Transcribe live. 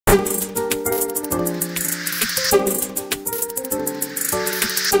Hello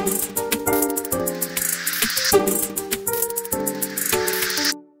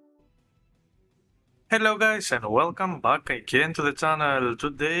guys and welcome back again to the channel.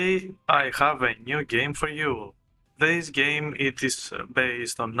 Today I have a new game for you. This game it is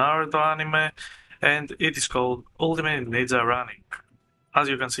based on Naruto anime and it is called Ultimate Ninja Running. As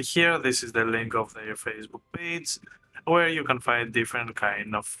you can see here, this is the link of their Facebook page where you can find different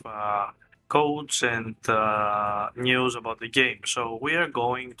kind of codes and news about the game. So we are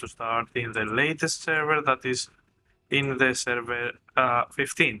going to start in the latest server, that is in the server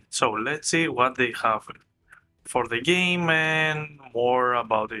 15. So let's see what they have for the game and more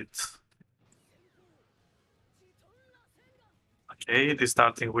about it. Okay, it is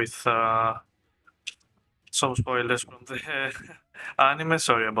starting with some spoilers from the anime.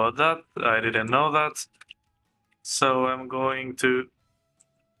 Sorry about that. I didn't know that. So I'm going to...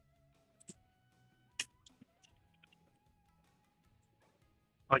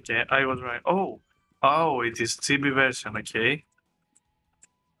 Okay, I was right. Oh, it is chibi version. Okay.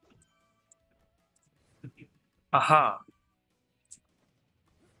 Aha.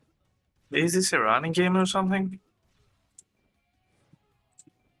 Is this a running game or something?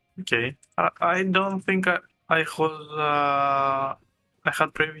 Okay. I don't think I had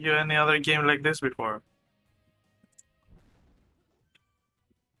previewed any other game like this before.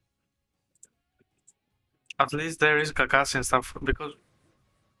 At least there is Kakashi and stuff, because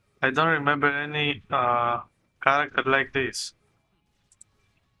I don't remember any character like this.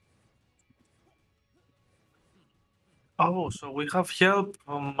 Oh, so we have help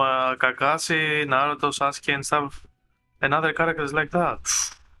from Kakashi, Naruto, Sasuke and stuff, and other characters like that.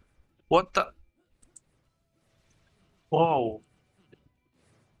 What the? Whoa.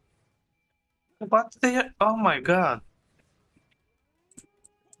 What the? Oh my god.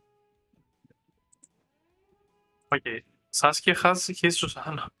 Okay, Sasuke has his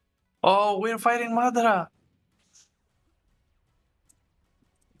Susanoo. Oh, we're fighting Madara.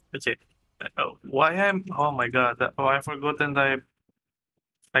 Okay. Why I'm? Oh my god. Oh, I forgot and I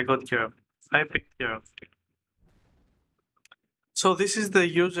got Kira. I picked Kira. So this is the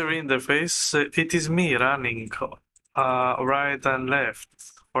user interface. It is me running right and left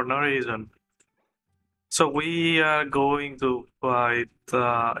for no reason. So we are going to fight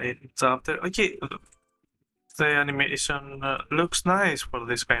in chapter. Okay, the animation looks nice for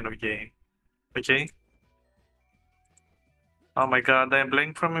this kind of game. Okay. Oh my god, I'm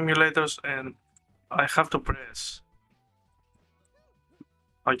playing from emulators and I have to press.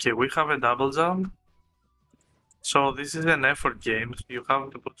 Okay, we have a double jump. So this is an effort game. So you have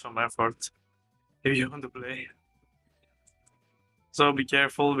to put some effort if you want to play. So be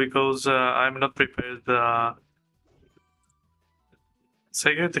careful because I'm not prepared.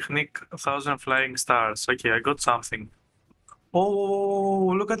 Sacred Technique 1000 Flying Stars. Okay, I got something.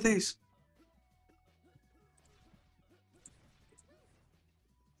 Oh, look at this.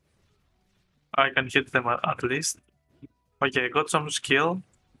 I can hit them at least. Okay, I got some skill.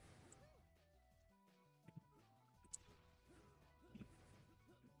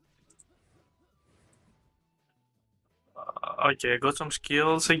 Okay, I got some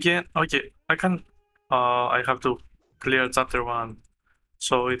skills again. Okay, I can. I have to clear chapter 1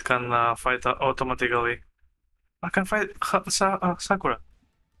 so it can fight automatically. I can fight Sakura.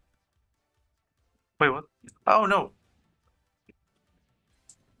 Wait, what? Oh no!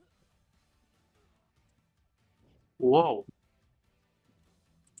 Whoa.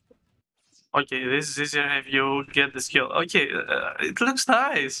 Okay, this is easier if you get the skill. Okay, it looks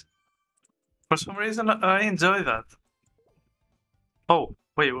nice. For some reason, I enjoy that. Oh,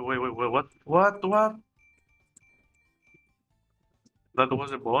 wait, what? What? That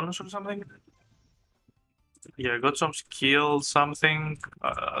was a bonus or something? Yeah, I got some skill, something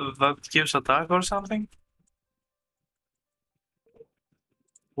that gives attack or something.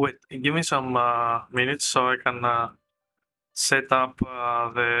 Wait, give me some minutes so I can set up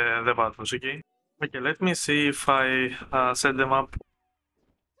the battles, okay? Okay, let me see if I set them up.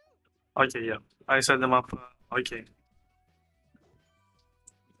 Okay, yeah, I set them up. Okay.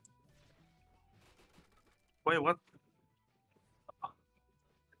 Wait, what?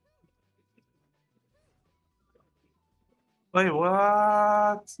 Wait,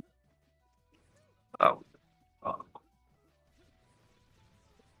 what? Oh, oh,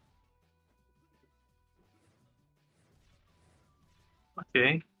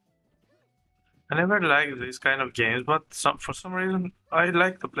 okay. I never liked these kind of games, but for some reason I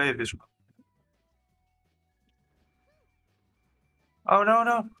like to play this one. Oh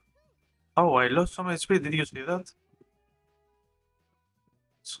no! Oh, I lost some HP. Did you see that?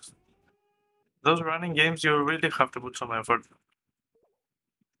 Those running games, you really have to put some effort.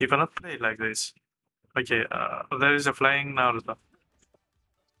 You cannot play like this. Okay, there is a flying Naruto.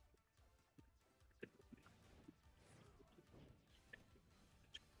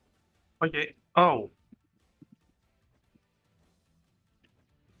 Okay. Oh,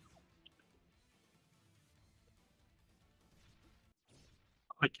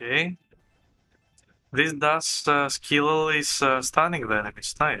 okay. This dash skill is stunning the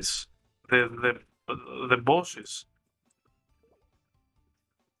enemies. Nice. The bosses.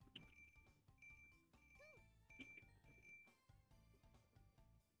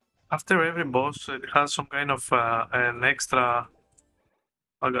 After every boss, it has some kind of an extra.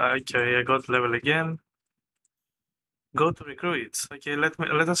 Okay, I got level again. Go to recruit. Okay, let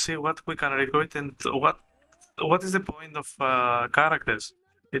us see what we can recruit and what is the point of characters.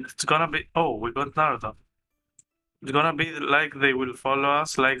 It's gonna be. Oh, we got Naruto. It's gonna be like they will follow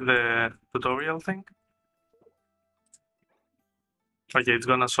us, like the tutorial thing. Okay, it's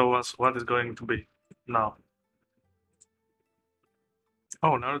gonna show us what is going to be now.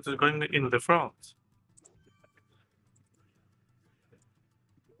 Oh, Naruto is going in the front.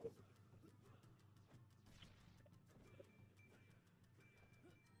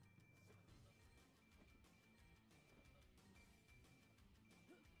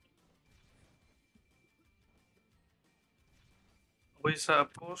 We're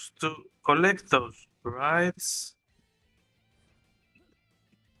supposed to collect those, right?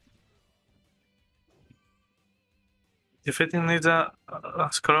 Defeating Ninja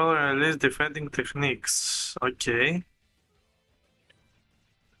scroller release defending techniques. Okay.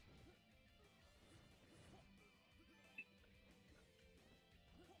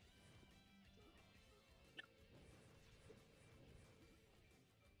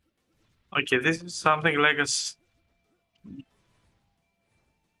 Okay, this is something like a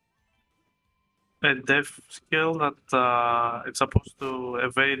death skill that it's supposed to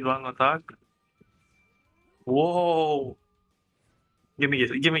evade one attack. Whoa! Give me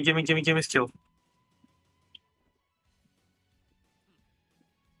skill.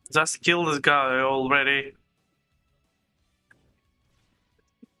 Just kill this guy already.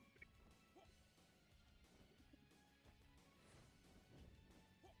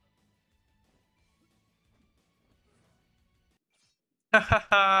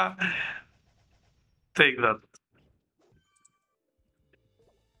 Take that.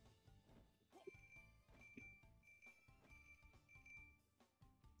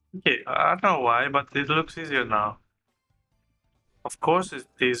 Okay, I don't know why, but it looks easier now. Of course it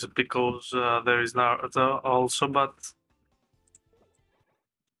is because there is Naruto also, but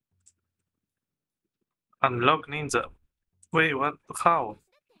unlock ninja. Wait, what? How?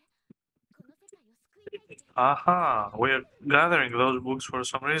 Aha, we're gathering those books for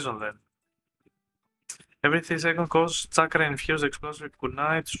some reason then. Every 3 second cause chakra infused explosive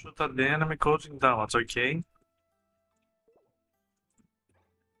kunai to shoot at the enemy causing damage, okay?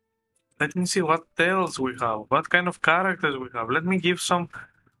 Let me see what else we have, what kind of characters we have. Let me give some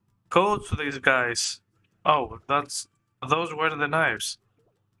codes to these guys. Oh, those were the knives.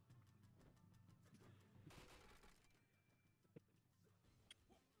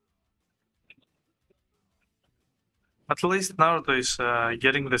 At least Naruto is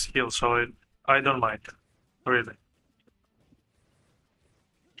getting the skill, so I don't mind, really.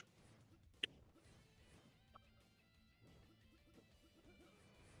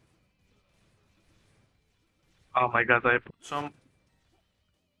 Oh my god, I put some.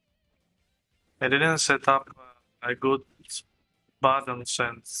 I didn't set up a good button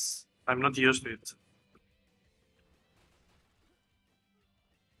since I'm not used to it.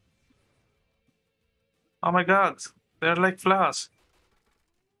 Oh my god, they're like flash.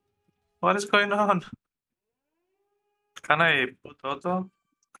 What is going on? Can I put auto?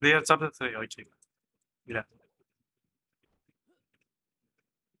 Clear chapter 3, okay. Yeah.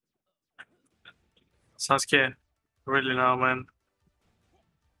 Sasuke, really now, man.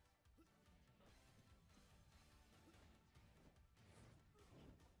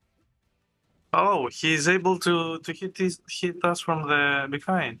 Oh, he's able to hit us from the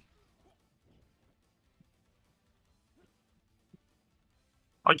behind.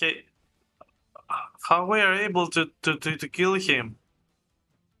 Okay, how we are able to kill him?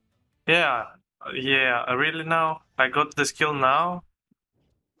 Yeah, yeah, really now? I got the skill now,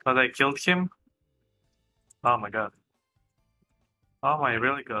 but I killed him? Oh my god. Oh my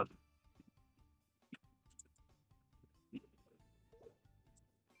really god.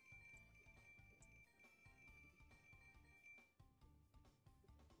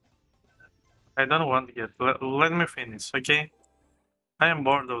 I don't want yet. Let me finish, okay? I am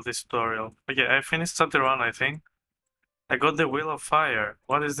bored of this tutorial. Okay, I finished chapter 1, I think. I got the Wheel of Fire.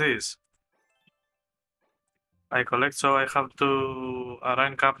 What is this? I collect, so I have to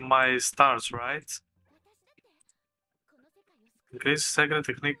rank up my stars, right? Increase secret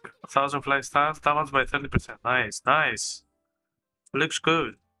technique, 1000 fly stars, damage by 30%. Nice, nice. Looks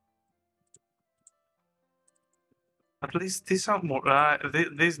good. At least this samurai,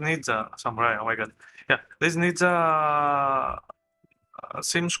 this ninja samurai. Oh my god, yeah, this ninja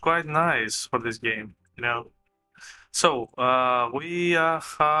seems quite nice for this game, you know. So we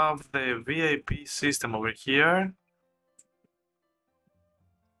have the VIP system over here.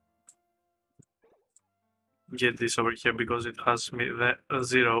 Get this over here because it has me the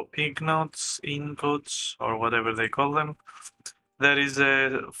 0 ingots or whatever they call them. There is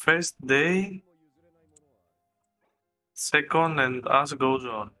a first day, second, and as goes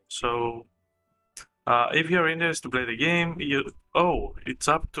on. So if you're interested to play the game, it's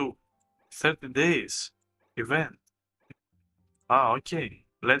up to 30 days event. Okay.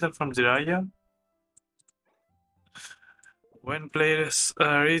 Letter from Jiraiya. When players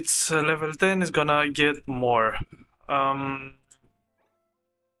reach level 10, is gonna get more.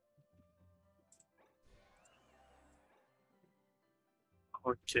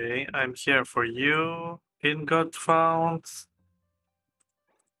 Okay, I'm here for you. Ingot found.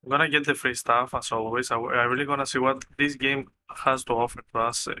 I'm gonna get the free stuff as always. I really gonna see what this game has to offer to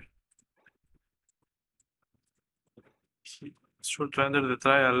us. Should to enter the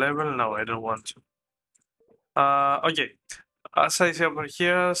trial level? No, I don't want to. Okay. As I see over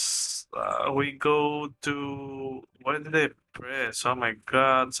here, we go to what did they press? Oh my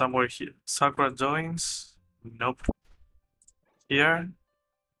god, somewhere here. Sakura joins. Nope. Here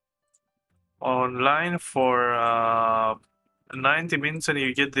online for 90 minutes and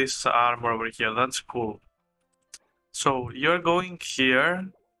you get this armor over here. That's cool. So you're going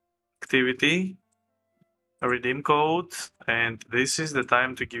here, activity, redeem code, and this is the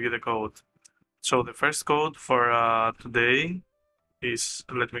time to give you the code. So the first code for today is,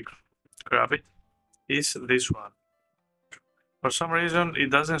 let me grab it, is this one. For some reason it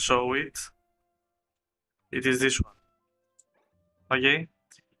doesn't show it. It is this one. Okay?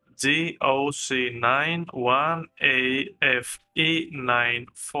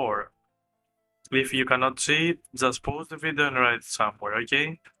 GOC91AFE94. If you cannot see it, just pause the video and write it somewhere,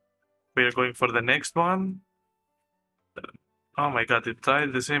 okay? We are going for the next one. Oh my god, it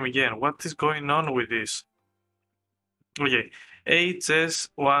tried the same again. What is going on with this? Okay,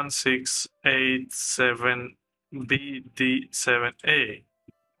 HS1687BD7A.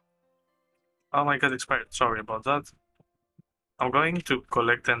 Oh my god, expired. Sorry about that. I'm going to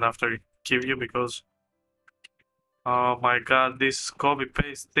collect and after give you because oh my god, this copy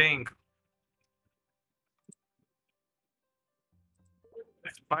paste thing.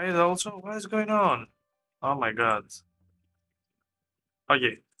 Expired also? What is going on? Oh my god.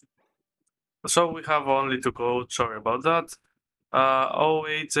 Okay. So we have only two codes, sorry about that.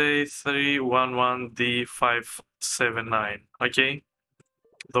 08J311D579. Okay.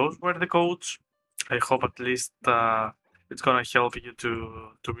 Those were the codes. I hope at least it's gonna help you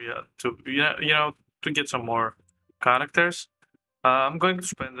to get some more characters. I'm going to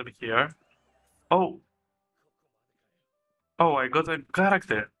spend them here. Oh, I got a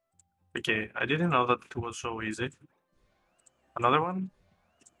character. Okay, I didn't know that it was so easy. Another one?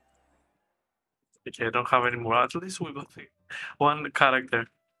 Okay, I don't have any more. At least we got one character.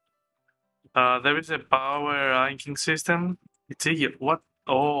 There is a power ranking system. It's Iggy. What?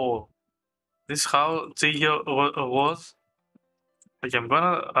 Oh, this is how Iggy was. Okay, I'm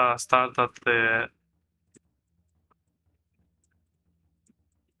gonna start at the.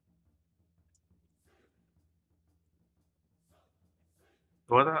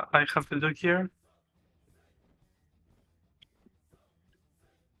 What I have to do here?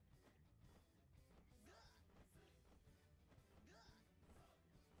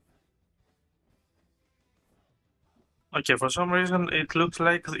 Okay, for some reason it looks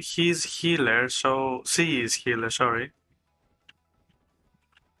like he's healer, so she is healer, sorry.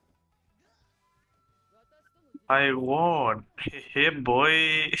 I won. Hey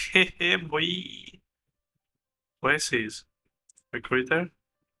boy. Hey boy. Where's his recruiter?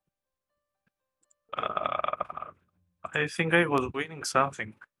 I think I was winning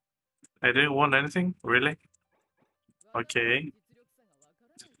something. I didn't want anything, really? Okay.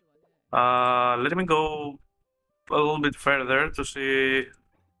 Let me go a little bit further to see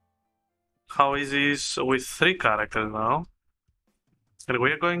how easy it is with 3 characters now. And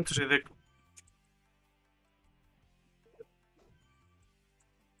we're going to see the.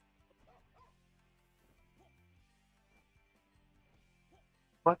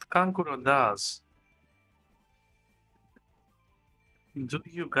 What Kankuro does? Do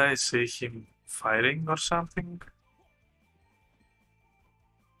you guys see him fighting or something?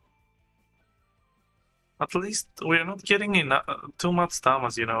 At least we're not getting in too much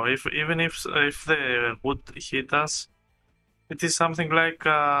damage, you know. If even if they would hit us, it is something like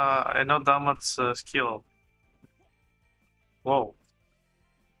a no damage skill. Whoa.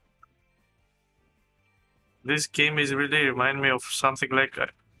 This game is really remind me of something like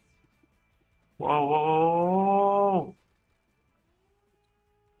whoa, whoa, whoa.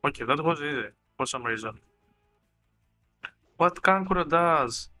 Okay, that was easy for some reason. What Kankuro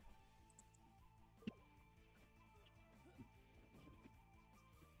does?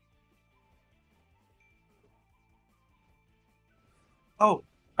 Oh,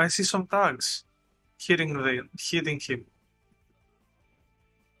 I see some tags hitting him.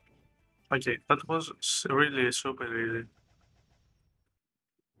 Okay, that was really super easy.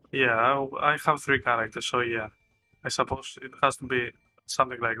 Yeah, I have 3 characters, so yeah. I suppose it has to be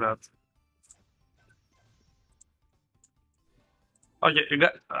something like that. Okay,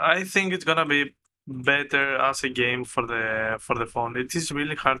 I think it's gonna be better as a game for the phone. It is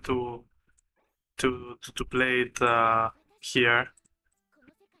really hard to play it here.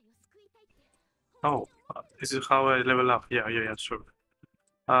 Oh, this is how I level up. Yeah, yeah, yeah, sure.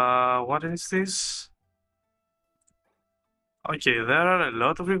 What is this? Okay, there are a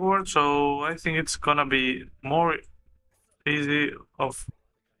lot of rewards, so I think it's gonna be more easy of.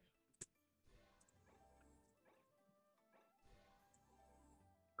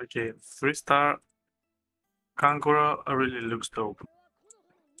 Okay, 3-star Kankuro really looks dope.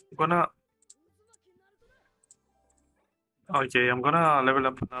 I'm gonna. Okay, I'm gonna level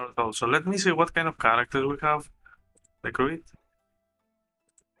up Naruto. So let me see what kind of characters we have. Recruit.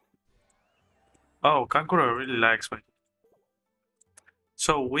 Oh, Kankuro really likes me.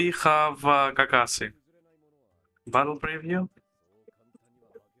 So we have Kakashi. Battle preview.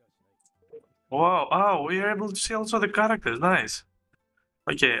 Wow, oh, we are able to see also the characters. Nice.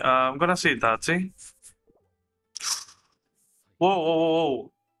 Okay, I'm gonna see Itachi. Whoa, whoa, whoa,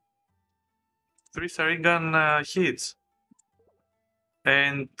 whoa. 3 Sharingan hits.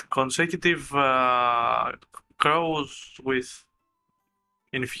 And consecutive crows with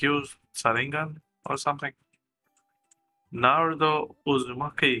infused Sharingan or something. Naruto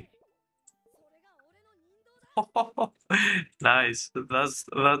Uzumaki. Nice.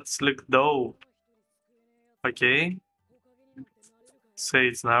 That's look dope. Okay. Say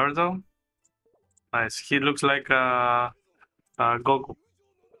it's Naruto. Nice. He looks like Goku.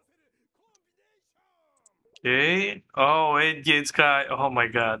 Okay. Oh, 8 gate sky. Oh my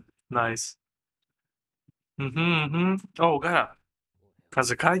god. Nice. Oh, Gara.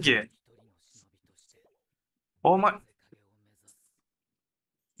 Kazakage. Oh my.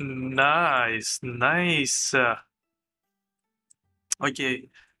 Nice. Nice. Okay.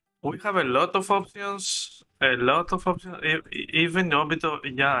 We have a lot of options. A lot of options. Even Obito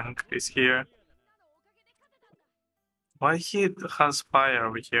Young is here. Why he has fire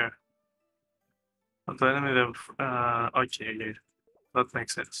over here? The enemy, okay, okay. That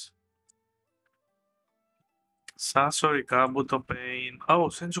makes sense. Sasori, Kabuto, Pain. Oh,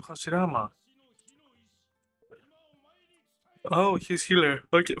 Senju Hashirama. Oh, he's healer.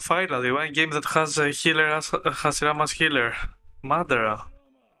 Okay, finally, one game that has a healer as Hashirama's healer. Madara.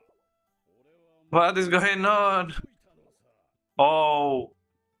 What is going on? Oh.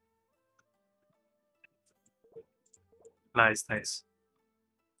 Nice, nice.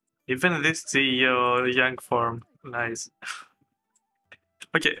 Even this CEO young form. Nice.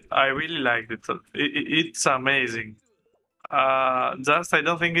 Okay, I really like it. It's amazing. Just I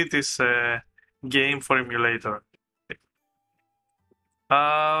don't think it is a game for emulator.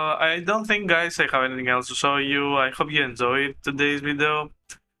 I don't think, guys, I have anything else to show you. I hope you enjoyed today's video.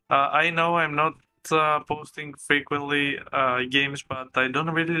 I know I'm not posting frequently games, but I don't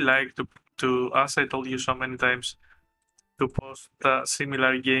really like to, as I told you so many times, to post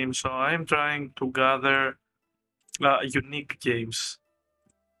similar games. So I'm trying to gather unique games.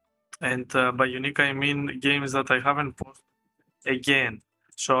 And by unique, I mean games that I haven't posted again.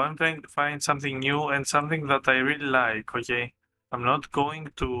 So I'm trying to find something new and something that I really like, okay? I'm not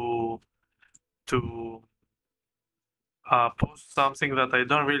going to post something that I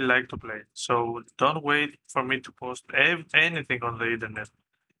don't really like to play. So don't wait for me to post anything on the internet.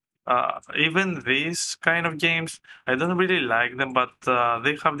 Even these kind of games, I don't really like them, but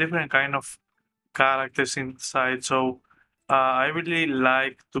they have different kind of characters inside. So I really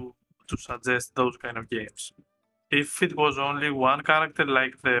like to suggest those kind of games. If it was only one character,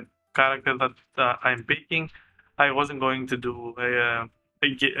 like the character that I'm picking, I wasn't going to do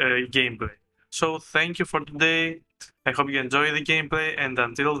gameplay. So thank you for today. I hope you enjoy the gameplay, and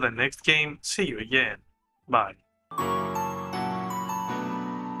until the next game, see you again. Bye.